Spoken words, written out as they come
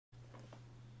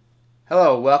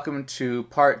Hello, welcome to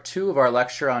part 2 of our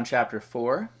lecture on chapter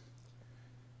 4.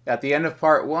 At the end of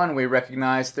part 1, we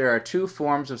recognized there are two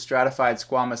forms of stratified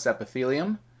squamous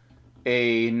epithelium,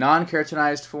 a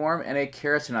non-keratinized form and a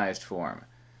keratinized form.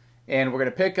 And we're going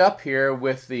to pick up here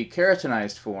with the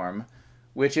keratinized form,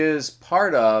 which is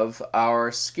part of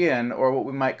our skin, or what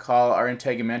we might call our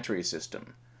integumentary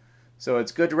system. So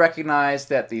it's good to recognize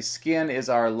that the skin is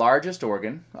our largest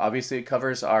organ. Obviously, it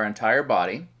covers our entire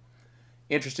body.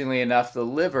 Interestingly enough, the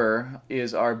liver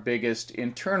is our biggest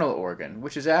internal organ,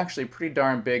 which is actually pretty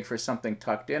darn big for something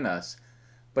tucked in us,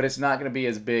 but it's not going to be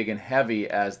as big and heavy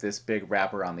as this big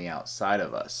wrapper on the outside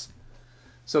of us.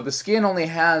 So the skin only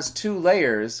has two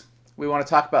layers. We want to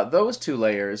talk about those two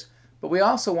layers, but we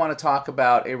also want to talk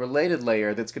about a related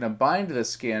layer that's going to bind the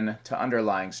skin to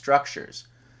underlying structures.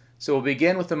 So we'll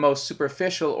begin with the most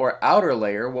superficial or outer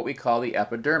layer, what we call the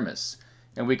epidermis.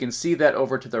 And we can see that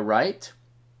over to the right.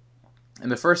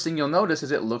 And the first thing you'll notice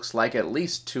is it looks like at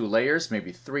least two layers,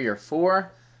 maybe 3 or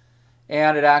 4,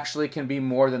 and it actually can be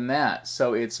more than that.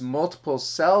 So it's multiple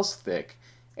cells thick,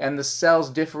 and the cells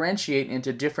differentiate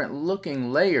into different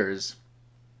looking layers.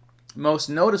 Most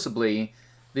noticeably,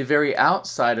 the very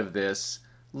outside of this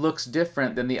looks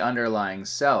different than the underlying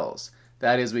cells.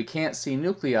 That is, we can't see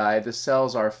nuclei, the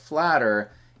cells are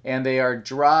flatter, and they are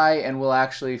dry and will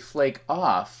actually flake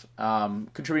off,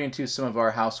 contributing to some of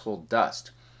our household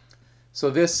dust. So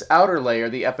this outer layer,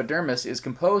 the epidermis, is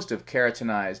composed of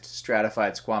keratinized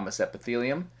stratified squamous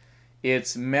epithelium.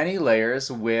 It's many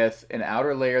layers with an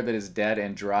outer layer that is dead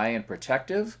and dry and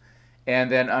protective.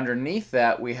 And then underneath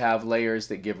that we have layers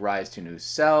that give rise to new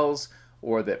cells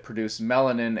or that produce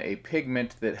melanin, a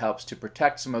pigment that helps to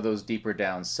protect some of those deeper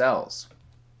down cells.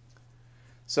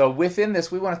 So within this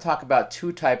we want to talk about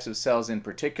two types of cells in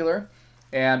particular.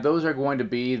 And those are going to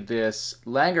be this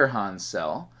Langerhans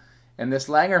cell. And this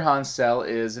Langerhans cell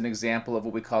is an example of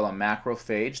what we call a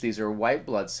macrophage. These are white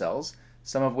blood cells,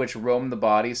 some of which roam the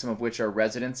body, some of which are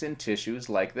residents in tissues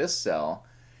like this cell.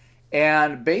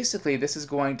 And basically this is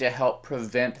going to help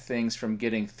prevent things from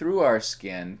getting through our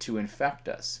skin to infect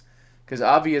us. Because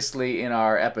obviously in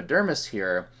our epidermis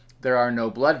here, there are no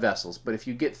blood vessels. But if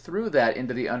you get through that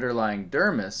into the underlying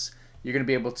dermis, you're going to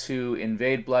be able to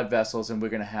invade blood vessels and we're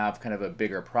going to have kind of a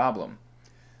bigger problem.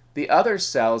 The other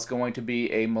cell is going to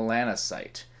be a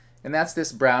melanocyte, and that's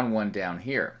this brown one down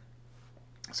here.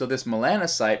 So this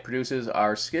melanocyte produces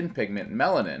our skin pigment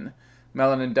melanin.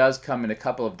 Melanin does come in a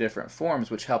couple of different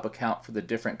forms which help account for the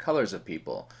different colors of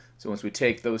people. So once we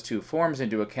take those two forms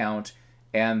into account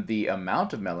and the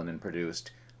amount of melanin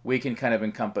produced, we can kind of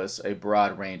encompass a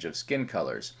broad range of skin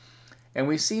colors. And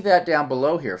we see that down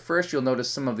below here. First you'll notice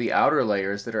some of the outer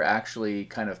layers that are actually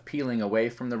kind of peeling away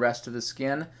from the rest of the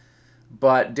skin.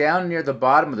 But down near the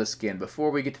bottom of the skin,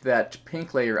 before we get to that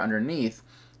pink layer underneath,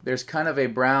 there's kind of a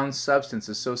brown substance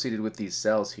associated with these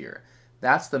cells here.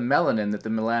 That's the melanin that the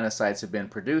melanocytes have been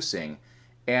producing.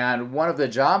 And one of the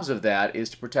jobs of that is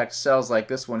to protect cells like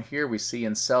this one here we see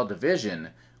in cell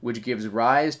division, which gives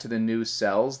rise to the new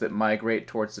cells that migrate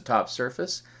towards the top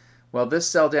surface. Well, this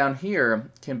cell down here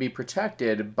can be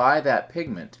protected by that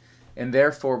pigment, and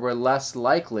therefore we're less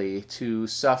likely to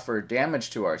suffer damage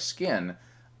to our skin.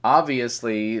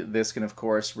 Obviously, this can, of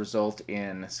course, result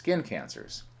in skin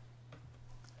cancers.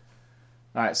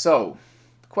 All right, so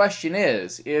the question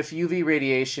is, if UV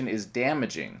radiation is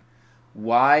damaging,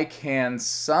 why can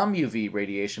some UV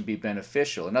radiation be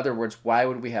beneficial? In other words, why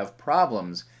would we have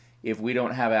problems if we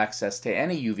don't have access to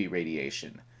any UV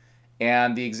radiation?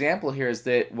 And the example here is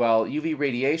that, well, UV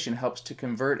radiation helps to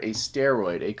convert a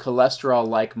steroid, a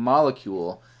cholesterol-like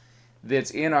molecule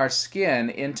that's in our skin,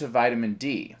 into vitamin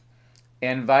D.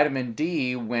 And vitamin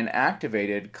D, when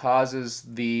activated, causes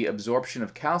the absorption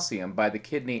of calcium by the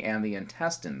kidney and the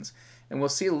intestines. And we'll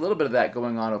see a little bit of that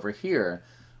going on over here.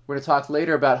 We're going to talk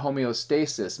later about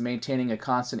homeostasis, maintaining a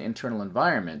constant internal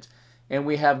environment. And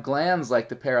we have glands like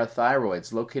the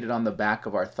parathyroids located on the back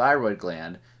of our thyroid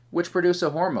gland, which produce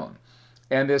a hormone.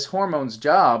 And this hormone's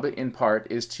job, in part,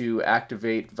 is to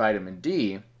activate vitamin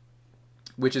D,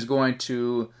 which is going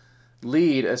to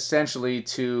lead essentially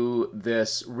to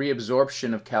this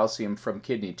reabsorption of calcium from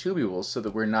kidney tubules so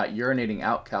that we're not urinating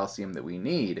out calcium that we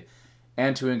need,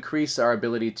 and to increase our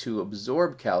ability to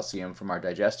absorb calcium from our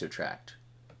digestive tract.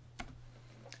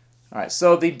 Alright,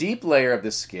 so the deep layer of the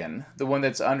skin, the one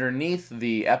that's underneath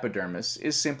the epidermis,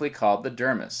 is simply called the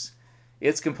dermis.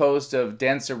 It's composed of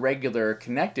dense irregular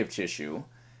connective tissue,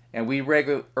 and we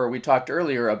talked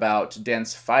earlier about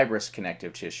dense fibrous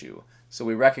connective tissue. So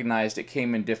we recognized it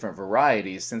came in different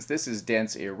varieties. Since this is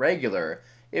dense irregular,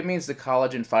 it means the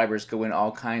collagen fibers go in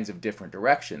all kinds of different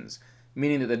directions,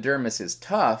 meaning that the dermis is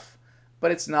tough,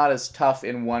 but it's not as tough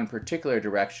in one particular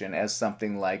direction as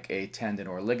something like a tendon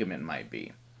or ligament might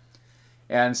be.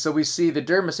 And so we see the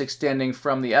dermis extending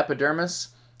from the epidermis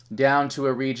down to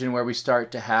a region where we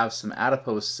start to have some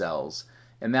adipose cells,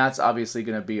 and that's obviously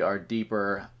going to be our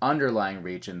deeper underlying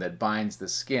region that binds the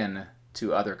skin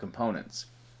to other components.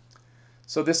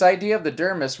 So this idea of the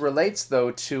dermis relates,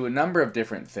 though, to a number of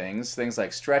different things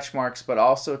like stretch marks, but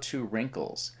also to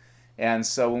wrinkles. And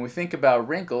so when we think about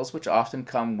wrinkles, which often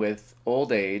come with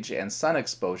old age and sun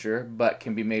exposure, but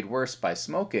can be made worse by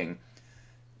smoking,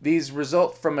 these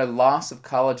result from a loss of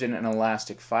collagen and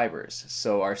elastic fibers.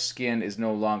 So our skin is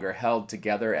no longer held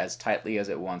together as tightly as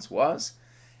it once was.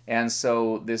 And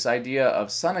so this idea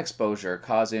of sun exposure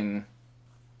causing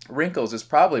wrinkles is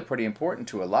probably pretty important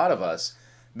to a lot of us,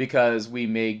 because we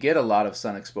may get a lot of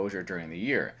sun exposure during the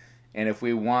year. And if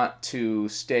we want to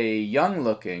stay young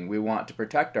looking, we want to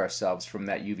protect ourselves from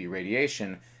that UV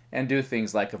radiation and do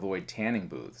things like avoid tanning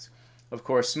booths. Of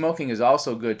course, smoking is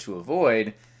also good to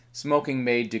avoid. Smoking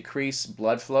may decrease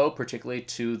blood flow, particularly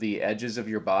to the edges of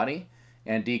your body,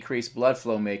 and decreased blood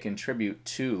flow may contribute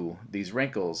to these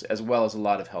wrinkles as well as a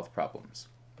lot of health problems.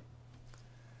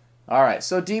 Alright,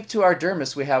 so deep to our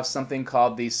dermis we have something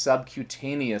called the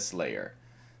subcutaneous layer.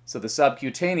 So the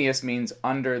subcutaneous means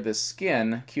under the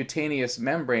skin. Cutaneous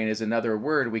membrane is another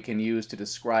word we can use to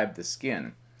describe the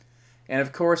skin. And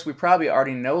of course, we probably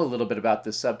already know a little bit about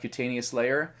the subcutaneous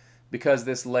layer, because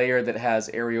this layer that has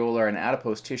areolar and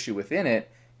adipose tissue within it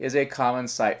is a common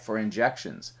site for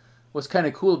injections. What's kind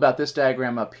of cool about this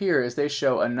diagram up here is they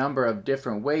show a number of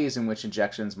different ways in which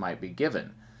injections might be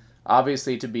given.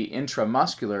 Obviously, to be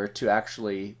intramuscular, to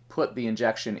actually put the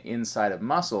injection inside of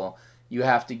muscle, you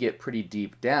have to get pretty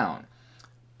deep down.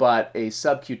 But a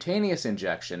subcutaneous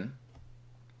injection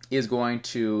is going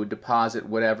to deposit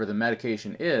whatever the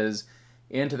medication is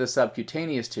into the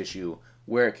subcutaneous tissue,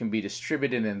 where it can be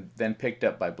distributed and then picked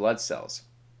up by blood cells.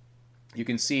 You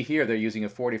can see here they're using a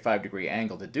 45-degree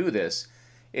angle to do this.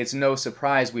 It's no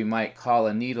surprise we might call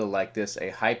a needle like this a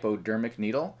hypodermic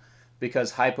needle,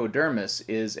 because hypodermis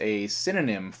is a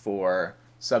synonym for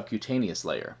subcutaneous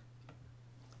layer.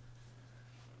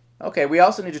 Okay, we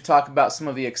also need to talk about some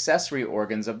of the accessory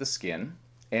organs of the skin.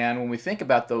 And when we think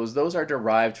about those are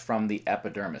derived from the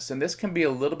epidermis. And this can be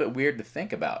a little bit weird to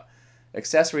think about.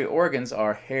 Accessory organs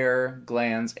are hair,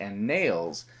 glands, and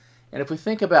nails. And if we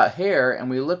think about hair and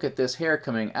we look at this hair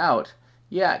coming out,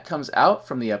 yeah, it comes out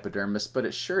from the epidermis, but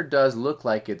it sure does look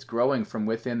like it's growing from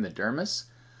within the dermis.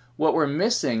 What we're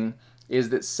missing is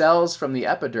that cells from the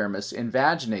epidermis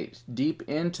invaginate deep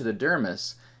into the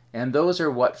dermis, and those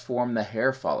are what form the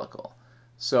hair follicle.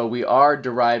 So we are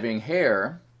deriving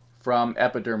hair from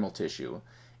epidermal tissue,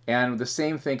 and the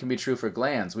same thing can be true for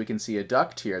glands. We can see a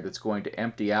duct here that's going to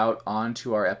empty out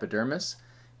onto our epidermis,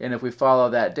 and if we follow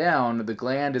that down, the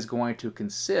gland is going to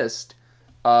consist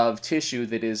of tissue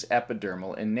that is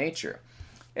epidermal in nature.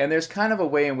 And there's kind of a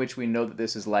way in which we know that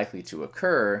this is likely to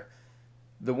occur.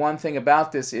 The one thing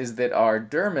about this is that our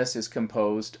dermis is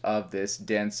composed of this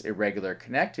dense, irregular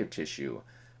connective tissue,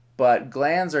 but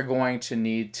glands are going to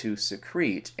need to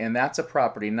secrete, and that's a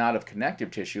property not of connective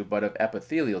tissue, but of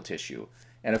epithelial tissue.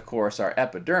 And of course, our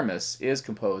epidermis is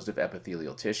composed of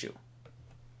epithelial tissue.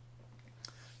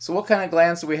 So what kind of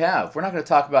glands do we have? We're not going to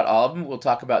talk about all of them. We'll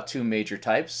talk about two major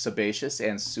types, sebaceous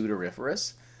and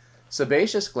sudoriferous.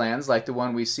 Sebaceous glands, like the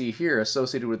one we see here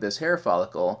associated with this hair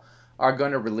follicle, are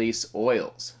going to release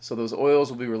oils. So those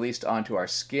oils will be released onto our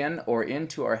skin or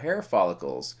into our hair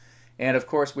follicles. And of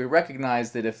course, we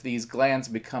recognize that if these glands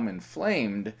become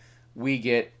inflamed, we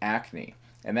get acne.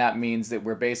 And that means that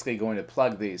we're basically going to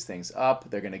plug these things up.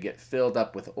 They're going to get filled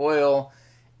up with oil,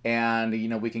 and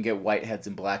we can get whiteheads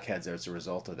and blackheads as a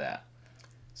result of that.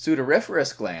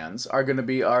 Sudoriferous glands are going to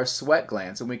be our sweat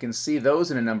glands, and we can see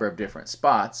those in a number of different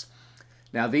spots.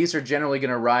 Now, these are generally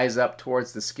going to rise up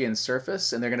towards the skin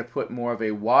surface, and they're going to put more of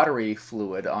a watery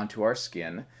fluid onto our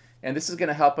skin, and this is going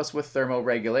to help us with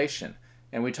thermoregulation.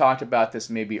 And we talked about this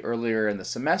maybe earlier in the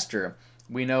semester.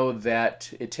 We know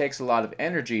that it takes a lot of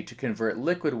energy to convert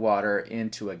liquid water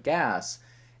into a gas,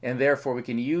 and therefore we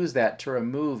can use that to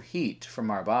remove heat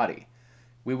from our body.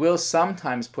 We will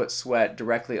sometimes put sweat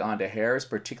directly onto hairs,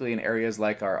 particularly in areas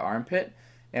like our armpit,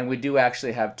 and we do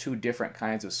actually have two different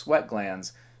kinds of sweat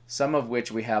glands, some of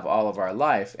which we have all of our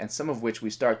life, and some of which we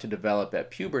start to develop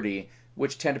at puberty,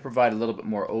 which tend to provide a little bit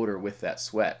more odor with that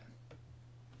sweat.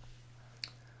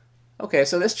 Okay,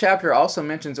 so this chapter also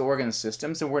mentions organ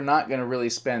systems, and we're not going to really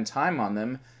spend time on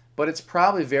them, but it's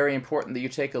probably very important that you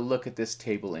take a look at this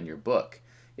table in your book.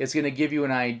 It's going to give you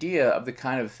an idea of the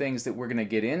kind of things that we're going to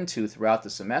get into throughout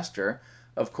the semester.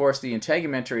 Of course, the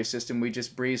integumentary system we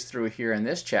just breezed through here in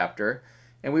this chapter,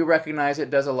 and we recognize it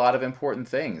does a lot of important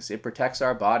things. It protects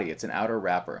our body. It's an outer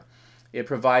wrapper. It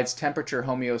provides temperature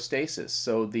homeostasis,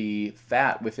 so the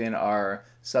fat within our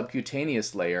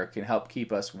subcutaneous layer can help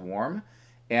keep us warm,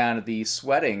 and the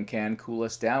sweating can cool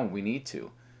us down when we need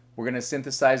to. We're going to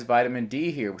synthesize vitamin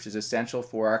D here, which is essential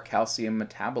for our calcium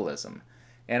metabolism.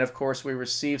 And of course, we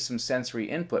receive some sensory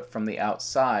input from the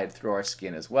outside through our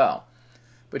skin as well.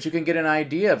 But you can get an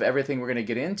idea of everything we're going to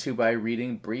get into by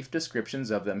reading brief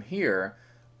descriptions of them here.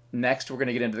 Next, we're going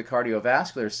to get into the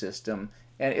cardiovascular system,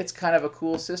 and it's kind of a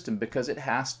cool system because it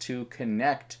has to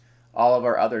connect all of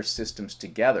our other systems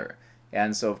together.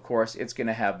 And so, of course, it's going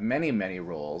to have many, many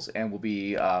roles and will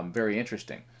be very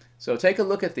interesting. So take a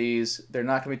look at these. They're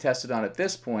not going to be tested on at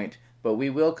this point, but we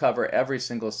will cover every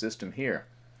single system here.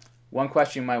 One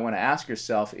question you might want to ask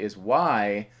yourself is,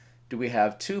 why do we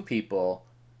have two people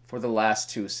for the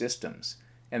last two systems?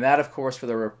 And that, of course, for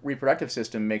the reproductive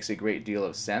system makes a great deal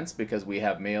of sense because we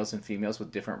have males and females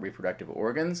with different reproductive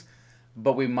organs.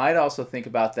 But we might also think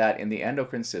about that in the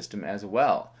endocrine system as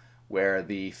well, where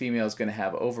the female is going to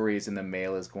have ovaries and the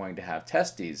male is going to have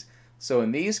testes. So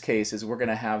in these cases, we're going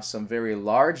to have some very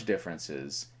large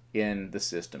differences in the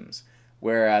systems,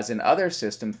 whereas in other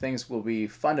systems, things will be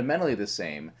fundamentally the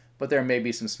same, but there may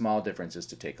be some small differences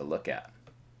to take a look at.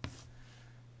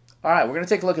 All right, we're going to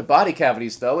take a look at body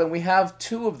cavities, though, and we have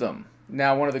two of them.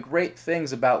 Now, one of the great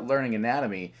things about learning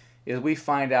anatomy is we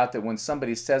find out that when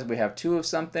somebody says we have two of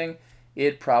something,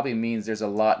 it probably means there's a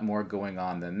lot more going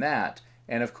on than that.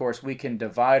 And of course, we can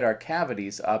divide our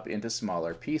cavities up into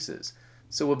smaller pieces.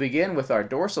 So we'll begin with our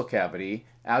dorsal cavity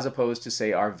as opposed to,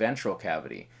 say, our ventral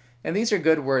cavity. And these are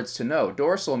good words to know.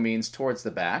 Dorsal means towards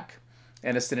the back,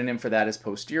 and a synonym for that is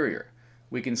posterior.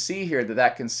 We can see here that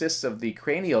that consists of the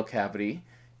cranial cavity,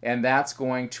 and that's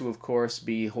going to, of course,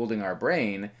 be holding our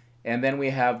brain. And then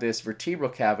we have this vertebral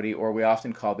cavity, or we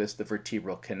often call this the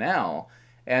vertebral canal,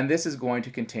 and this is going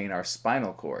to contain our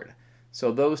spinal cord.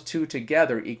 So those two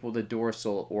together equal the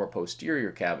dorsal or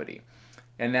posterior cavity.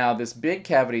 And now this big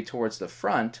cavity towards the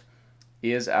front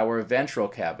is our ventral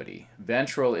cavity.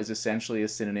 Ventral is essentially a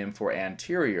synonym for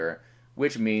anterior,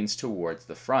 which means towards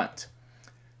the front.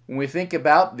 When we think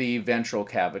about the ventral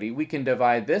cavity, we can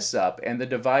divide this up, and the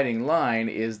dividing line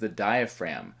is the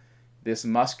diaphragm, this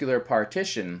muscular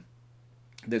partition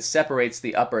that separates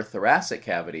the upper thoracic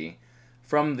cavity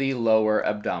from the lower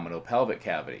abdominopelvic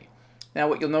cavity. Now,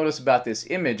 what you'll notice about this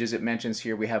image is it mentions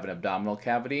here we have an abdominal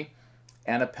cavity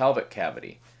and a pelvic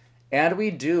cavity. And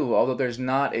we do, although there's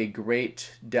not a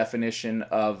great definition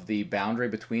of the boundary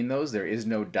between those. There is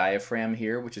no diaphragm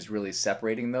here, which is really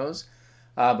separating those.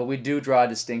 But we do draw a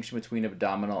distinction between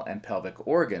abdominal and pelvic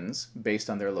organs based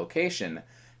on their location.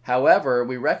 However,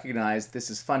 we recognize this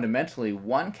is fundamentally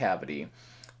one cavity,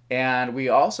 and we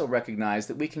also recognize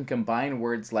that we can combine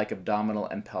words like abdominal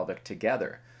and pelvic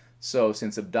together. So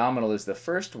since abdominal is the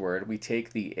first word, we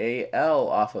take the AL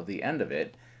off of the end of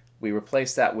it, we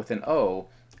replace that with an O,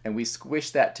 and we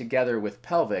squish that together with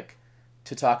pelvic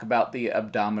to talk about the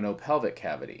abdominopelvic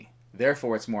cavity.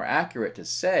 Therefore, it's more accurate to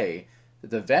say that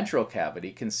the ventral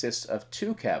cavity consists of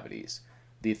two cavities,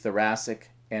 the thoracic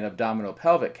and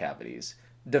abdominopelvic cavities,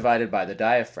 divided by the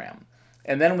diaphragm.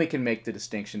 And then we can make the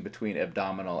distinction between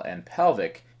abdominal and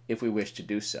pelvic if we wish to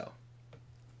do so.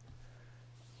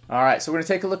 All right, so we're going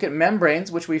to take a look at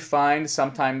membranes, which we find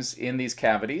sometimes in these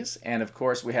cavities, and of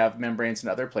course we have membranes in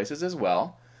other places as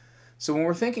well. So when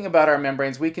we're thinking about our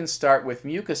membranes, we can start with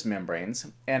mucous membranes,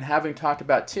 and having talked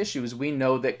about tissues, we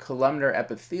know that columnar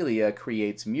epithelia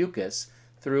creates mucus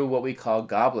through what we call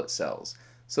goblet cells.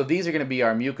 So these are going to be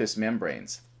our mucous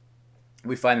membranes.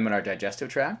 We find them in our digestive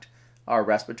tract, our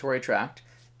respiratory tract,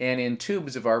 and in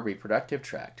tubes of our reproductive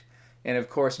tract. And of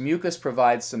course, mucus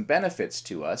provides some benefits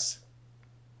to us.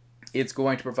 It's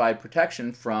going to provide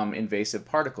protection from invasive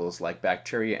particles like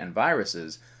bacteria and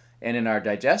viruses, and in our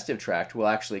digestive tract will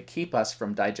actually keep us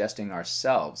from digesting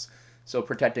ourselves, so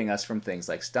protecting us from things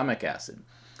like stomach acid.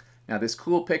 Now this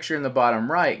cool picture in the bottom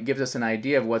right gives us an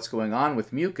idea of what's going on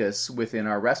with mucus within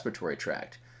our respiratory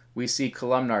tract. We see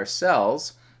columnar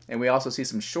cells, and we also see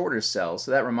some shorter cells,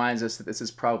 so that reminds us that this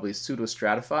is probably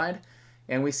pseudostratified,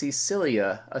 and we see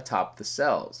cilia atop the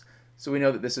cells. So we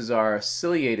know that this is our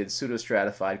ciliated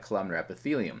pseudostratified columnar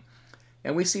epithelium.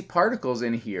 And we see particles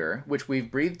in here, which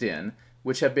we've breathed in,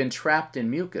 which have been trapped in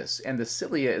mucus, and the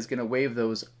cilia is going to wave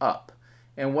those up.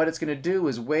 And what it's going to do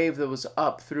is wave those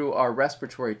up through our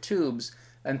respiratory tubes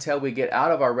until we get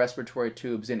out of our respiratory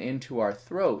tubes and into our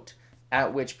throat,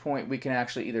 at which point we can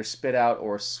actually either spit out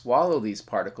or swallow these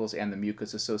particles and the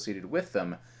mucus associated with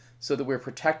them, so that we're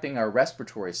protecting our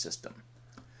respiratory system.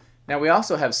 Now we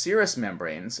also have serous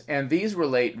membranes, and these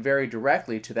relate very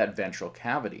directly to that ventral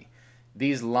cavity.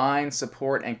 These line,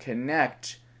 support, and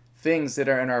connect things that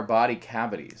are in our body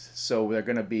cavities. So they're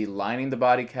going to be lining the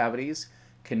body cavities,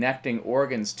 connecting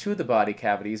organs to the body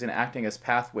cavities, and acting as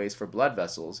pathways for blood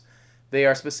vessels. They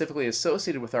are specifically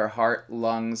associated with our heart,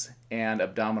 lungs, and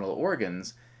abdominal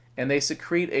organs, and they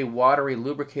secrete a watery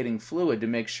lubricating fluid to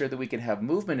make sure that we can have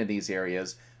movement in these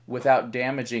areas without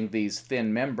damaging these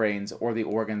thin membranes or the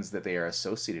organs that they are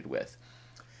associated with.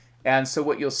 And so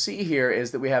what you'll see here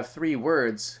is that we have three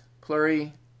words: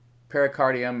 pleury,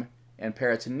 pericardium, and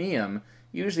peritoneum.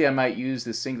 Usually I might use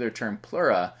the singular term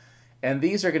pleura, and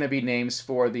these are going to be names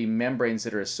for the membranes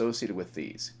that are associated with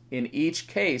these. In each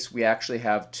case, we actually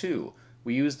have two.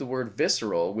 We use the word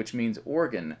visceral, which means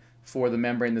organ, for the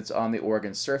membrane that's on the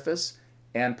organ surface,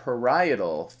 and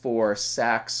parietal for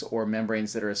sacs or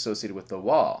membranes that are associated with the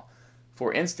wall.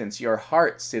 For instance, your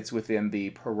heart sits within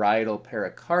the parietal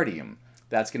pericardium.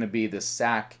 That's going to be the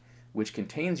sac which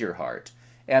contains your heart,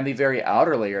 and the very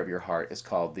outer layer of your heart is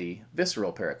called the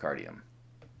visceral pericardium.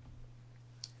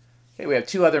 Okay, we have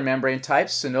two other membrane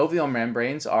types. Synovial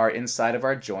membranes are inside of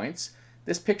our joints.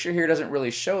 This picture here doesn't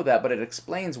really show that, but it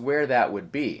explains where that would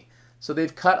be. So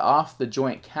they've cut off the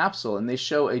joint capsule, and they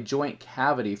show a joint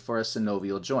cavity for a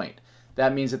synovial joint.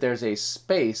 That means that there's a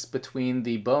space between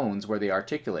the bones where they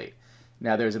articulate.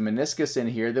 Now there's a meniscus in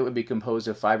here that would be composed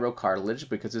of fibrocartilage,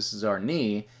 because this is our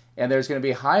knee, and there's going to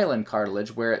be hyaline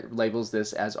cartilage where it labels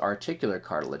this as articular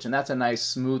cartilage, and that's a nice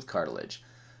smooth cartilage.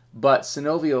 But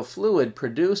synovial fluid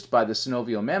produced by the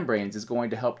synovial membranes is going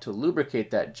to help to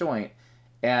lubricate that joint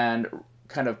and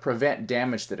kind of prevent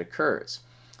damage that occurs.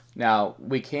 Now,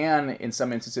 we can, in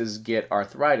some instances, get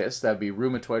arthritis. That would be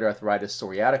rheumatoid arthritis,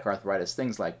 psoriatic arthritis,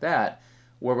 things like that,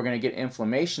 where we're going to get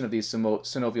inflammation of these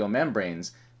synovial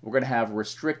membranes. We're going to have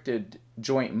restricted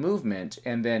joint movement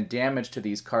and then damage to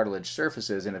these cartilage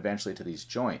surfaces and eventually to these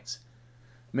joints.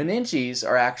 Meninges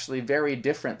are actually very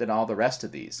different than all the rest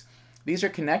of these. These are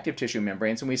connective tissue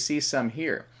membranes, and we see some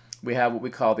here. We have what we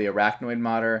call the arachnoid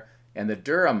mater and the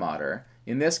dura mater,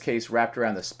 in this case wrapped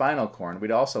around the spinal cord. We'd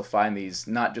also find these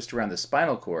not just around the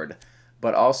spinal cord,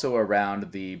 but also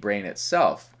around the brain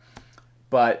itself.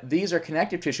 But these are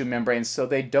connective tissue membranes, so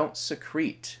they don't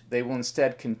secrete. They will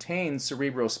instead contain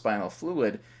cerebrospinal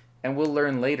fluid, and we'll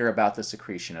learn later about the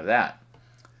secretion of that.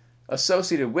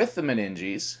 Associated with the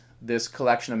meninges, this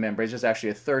collection of membranes, there's actually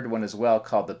a third one as well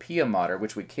called the pia mater,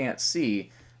 which we can't see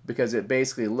because it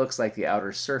basically looks like the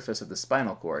outer surface of the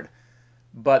spinal cord.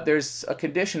 But there's a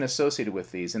condition associated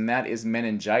with these, and that is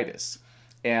meningitis.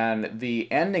 And the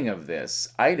ending of this,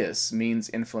 itis, means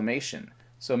inflammation.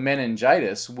 So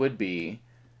meningitis would be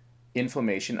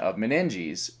inflammation of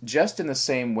meninges, just in the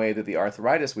same way that the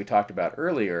arthritis we talked about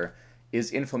earlier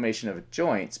is inflammation of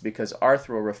joints, because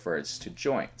arthro refers to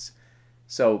joints.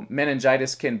 So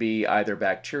meningitis can be either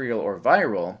bacterial or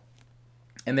viral,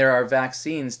 and there are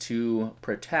vaccines to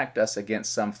protect us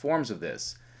against some forms of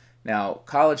this. Now,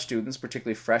 college students,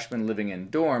 particularly freshmen living in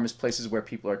dorms, places where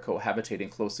people are cohabitating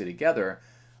closely together,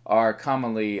 are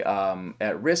commonly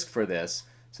at risk for this.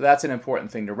 So that's an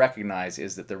important thing to recognize,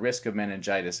 is that the risk of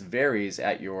meningitis varies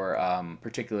at your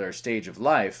particular stage of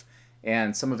life,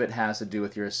 and some of it has to do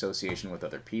with your association with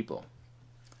other people.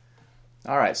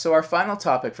 All right, so our final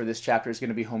topic for this chapter is going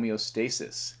to be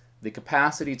homeostasis, the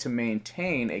capacity to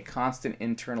maintain a constant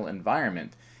internal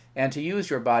environment and to use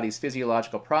your body's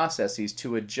physiological processes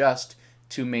to adjust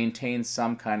to maintain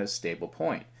some kind of stable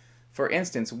point. For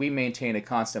instance, we maintain a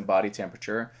constant body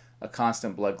temperature, a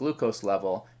constant blood glucose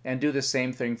level, and do the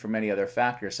same thing for many other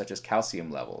factors such as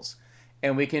calcium levels.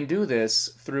 And we can do this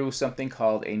through something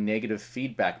called a negative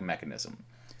feedback mechanism.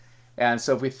 And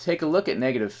so if we take a look at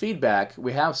negative feedback,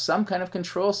 we have some kind of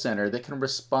control center that can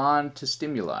respond to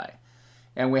stimuli.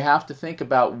 And we have to think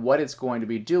about what it's going to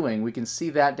be doing. We can see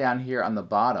that down here on the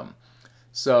bottom.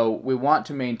 So we want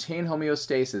to maintain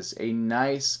homeostasis, a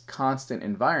nice constant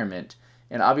environment,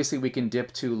 and obviously we can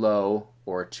dip too low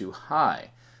or too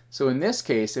high. So in this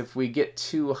case, if we get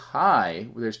too high,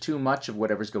 there's too much of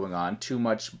whatever's going on, too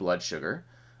much blood sugar,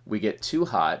 we get too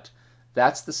hot,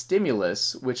 that's the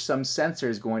stimulus which some sensor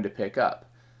is going to pick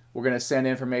up. We're going to send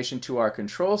information to our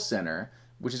control center,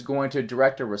 which is going to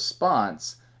direct a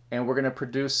response, and we're going to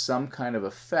produce some kind of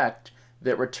effect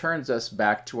that returns us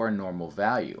back to our normal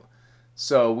value.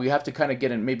 So we have to kind of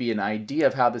get maybe an idea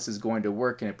of how this is going to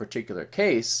work in a particular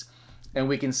case, and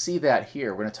we can see that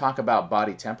here. We're going to talk about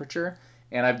body temperature,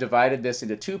 and I've divided this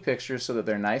into two pictures so that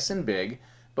they're nice and big,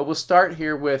 but we'll start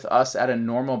here with us at a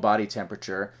normal body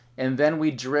temperature, and then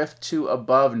we drift to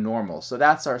above normal. So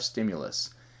that's our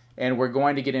stimulus. And we're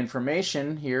going to get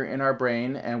information here in our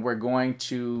brain, and we're going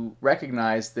to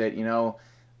recognize that,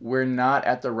 we're not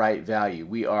at the right value.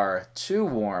 We are too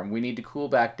warm. We need to cool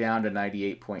back down to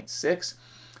 98.6.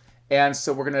 And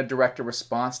so we're going to direct a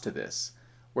response to this.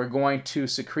 We're going to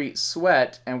secrete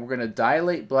sweat, and we're going to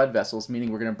dilate blood vessels,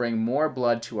 meaning we're going to bring more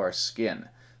blood to our skin.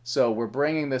 So we're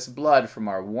bringing this blood from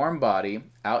our warm body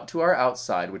out to our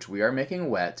outside, which we are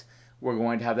making wet. We're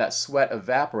going to have that sweat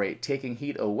evaporate, taking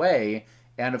heat away.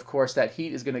 And of course, that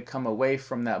heat is going to come away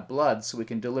from that blood so we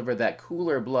can deliver that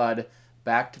cooler blood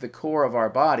back to the core of our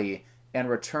body and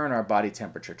return our body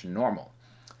temperature to normal.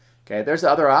 Okay, there's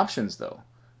other options though.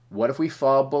 What if we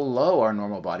fall below our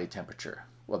normal body temperature?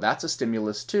 Well, that's a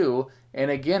stimulus too.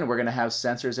 And again, we're going to have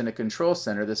sensors in a control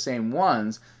center, the same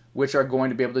ones, which are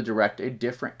going to be able to direct a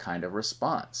different kind of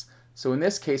response. So in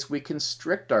this case, we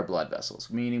constrict our blood vessels,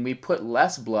 meaning we put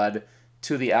less blood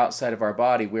to the outside of our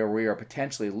body where we are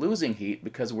potentially losing heat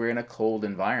because we're in a cold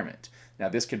environment. Now,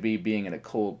 this could be being in a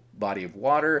cold body of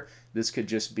water. This could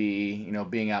just be,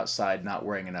 being outside, not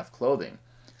wearing enough clothing.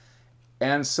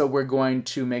 And so we're going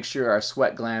to make sure our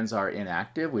sweat glands are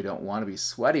inactive. We don't want to be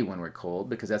sweaty when we're cold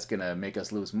because that's going to make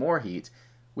us lose more heat.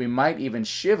 We might even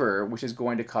shiver, which is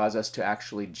going to cause us to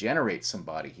actually generate some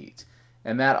body heat.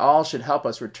 And that all should help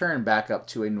us return back up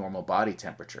to a normal body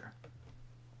temperature.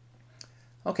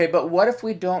 Okay, but what if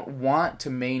we don't want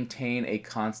to maintain a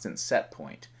constant set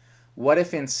point? What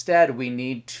if instead we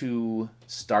need to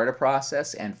start a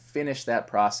process and finish that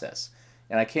process?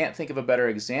 And I can't think of a better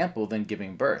example than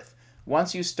giving birth.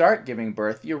 Once you start giving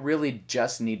birth, you really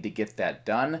just need to get that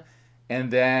done. And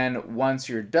then once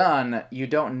you're done, you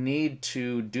don't need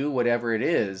to do whatever it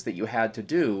is that you had to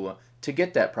do to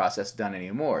get that process done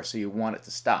anymore, so you want it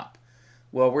to stop.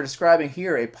 Well, we're describing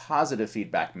here a positive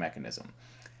feedback mechanism.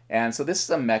 And so this is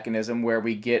a mechanism where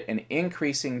we get an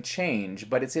increasing change,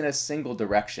 but it's in a single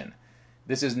direction.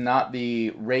 This is not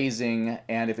the raising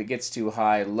and if it gets too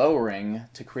high, lowering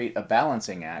to create a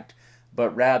balancing act,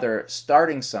 but rather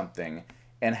starting something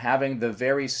and having the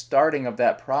very starting of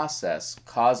that process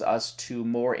cause us to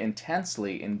more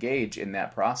intensely engage in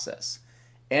that process,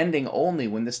 ending only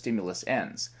when the stimulus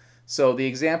ends. So the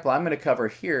example I'm going to cover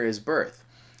here is birth.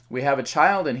 We have a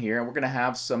child in here and we're going to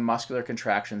have some muscular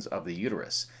contractions of the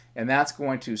uterus. And that's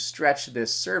going to stretch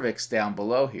this cervix down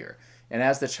below here. And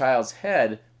as the child's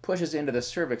head pushes into the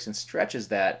cervix and stretches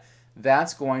that,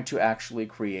 that's going to actually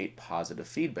create positive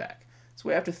feedback. So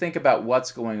we have to think about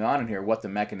what's going on in here, what the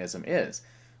mechanism is.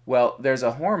 Well, there's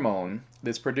a hormone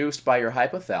that's produced by your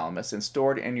hypothalamus and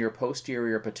stored in your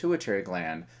posterior pituitary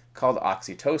gland called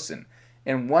oxytocin.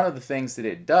 And one of the things that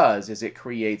it does is it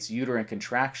creates uterine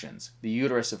contractions. The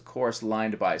uterus, of course,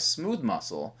 lined by smooth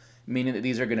muscle, meaning that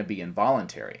these are going to be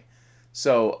involuntary.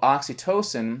 So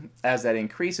oxytocin, as that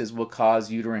increases, will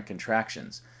cause uterine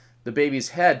contractions. The baby's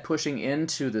head pushing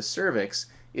into the cervix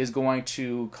is going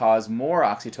to cause more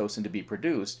oxytocin to be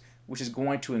produced, which is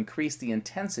going to increase the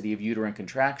intensity of uterine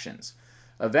contractions.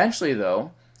 Eventually,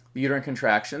 though, the uterine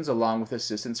contractions, along with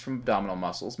assistance from abdominal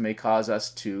muscles, may cause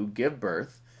us to give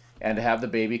birth and to have the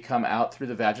baby come out through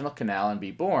the vaginal canal and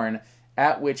be born,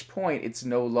 at which point it's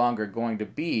no longer going to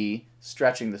be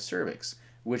stretching the cervix,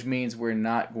 which means we're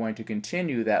not going to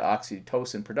continue that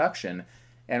oxytocin production.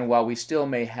 And while we still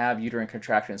may have uterine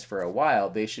contractions for a while,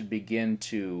 they should begin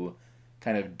to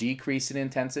kind of decrease in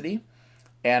intensity.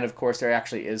 And of course, there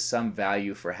actually is some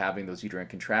value for having those uterine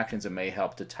contractions. It may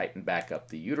help to tighten back up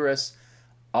the uterus.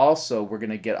 Also, we're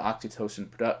going to get oxytocin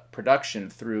production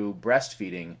through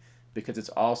breastfeeding because it's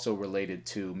also related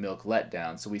to milk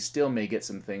letdown. So we still may get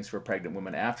some things for pregnant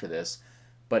women after this,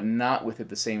 but not with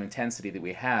the same intensity that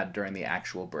we had during the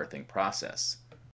actual birthing process.